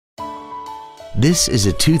This is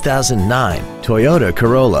a 2009 Toyota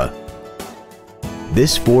Corolla.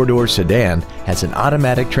 This four-door sedan has an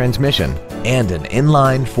automatic transmission and an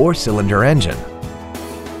inline four-cylinder engine.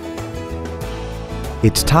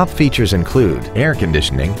 Its top features include air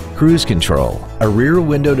conditioning, cruise control, a rear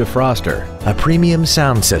window defroster, a premium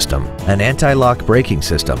sound system, an anti-lock braking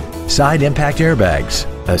system, side impact airbags,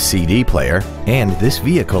 a CD player, and this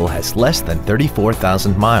vehicle has less than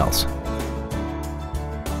 34,000 miles.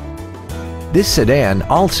 This sedan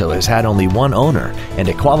also has had only one owner and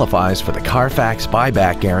it qualifies for the Carfax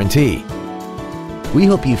buyback guarantee. We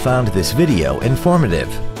hope you found this video informative.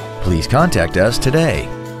 Please contact us today.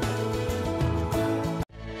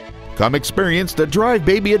 Come experience the Drive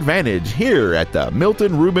Baby advantage here at the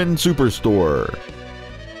Milton Ruben Superstore.